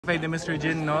By the Mr.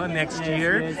 Jin, no, next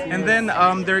year. Yes. And then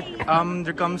there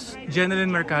comes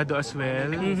Jennylyn Mercado as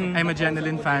well. I'm a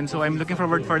Jennylyn fan, so I'm looking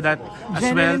forward for that as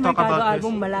well. Jennylyn Talk Mercado about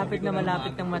album, malapit na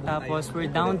malapit ng matapos. We're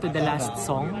down to the last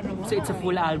song. So it's a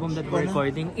full album that we're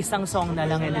recording. Isang song na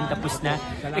lang and then tapos na.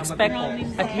 Expect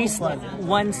at least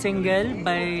one single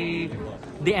by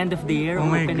the end of the year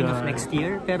or opening of next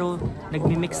year. Pero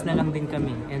nagmi-mix na lang din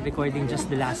kami and recording just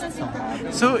the last song.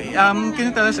 So, can you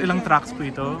tell us ilang tracks po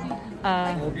ito?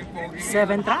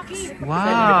 7 tracks.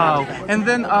 Wow! And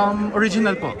then,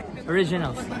 original po?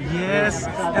 Originals. Yes!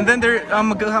 And then, there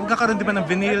magkakaroon din ba ng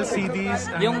vinyl, CDs?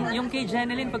 Yung kay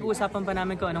Jennylyn, pag-uusapan pa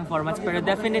namin kung anong formats. Pero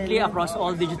definitely across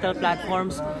all digital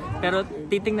platforms. Pero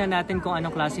titingnan natin kung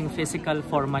anong klaseng physical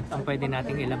format ang pwede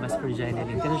nating ilabas for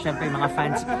Jennylyn. Kasi syempre, mga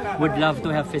fans would love to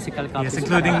have physical copies. Yes,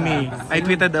 including me. I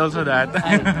tweeted also that.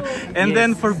 And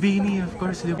then, for Beanie, of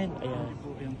course.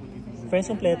 Friends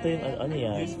kompleto yung ano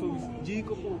yan? Yes po. G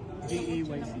ko po.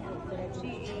 J-A-Y-C.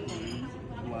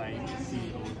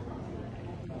 Y-C-O.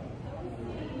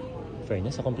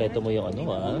 Fairness, kompleto mo yung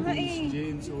ano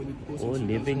Jane, solid po. Oh,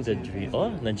 living the dream.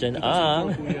 Oh, nandyan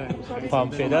ang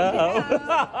pump it up.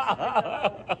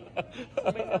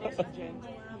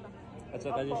 At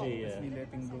saka siya.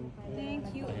 Letting go.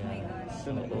 Thank you. Oh my gosh.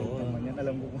 Ito na po naman yan.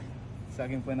 Alam mo sa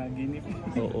akin pa naginip.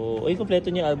 Oo. Uy, kompleto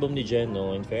niya yung album ni Jen,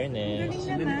 no? In fairness.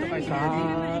 Nandito kayo sa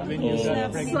when you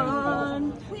got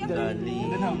pregnant. Dali.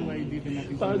 Then how do I do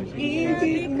natin sa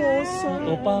Pag-ibig mo sa...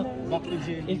 Opa. Back to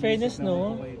Jen. In fairness,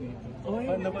 no?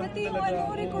 Pati yung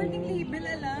ano, recording label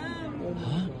alam.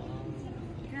 Ha?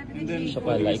 And then, Siya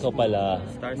pala, ikaw pala.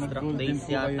 Starstruck days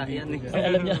yata yan eh.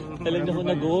 Ay, alam niya ko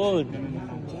na gold.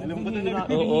 alam ko talaga.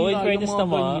 Oo, in fairness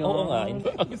naman. Oo nga.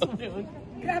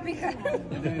 Grabe ka.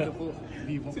 Ito po,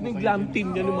 Vivo po. Sino yung glam team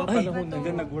niya nung mga panahon na?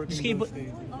 Then nag-work Diyos in kayo, those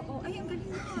days. Oo, ay ang galing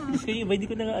mo. Diyos kayo, ba hindi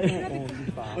ko na nga.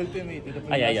 Ultimate. Ito po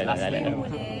Ay, yung last ay.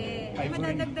 one. Ay,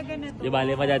 madadagdagan na to. Di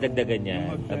bale, madadagdagan niya.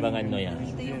 Abangan mo yan.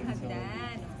 Ito yung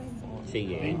hagdan.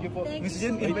 Sige. Thank you po. Miss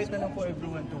Jen, invite na lang po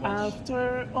everyone to watch. After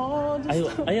all the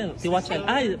Ayan, to watch.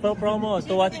 Ay, promo.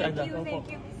 To watch. Thank you.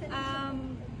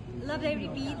 Love I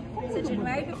Repeat. Sa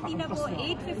January 15 na po,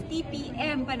 8:50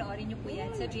 PM. Panoorin niyo po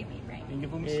yan sa GMA Prime. Thank you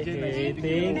po, Miss Jen. Nice meeting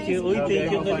you. Thank you. Uy, thank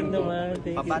you. Galing naman.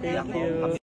 Thank you.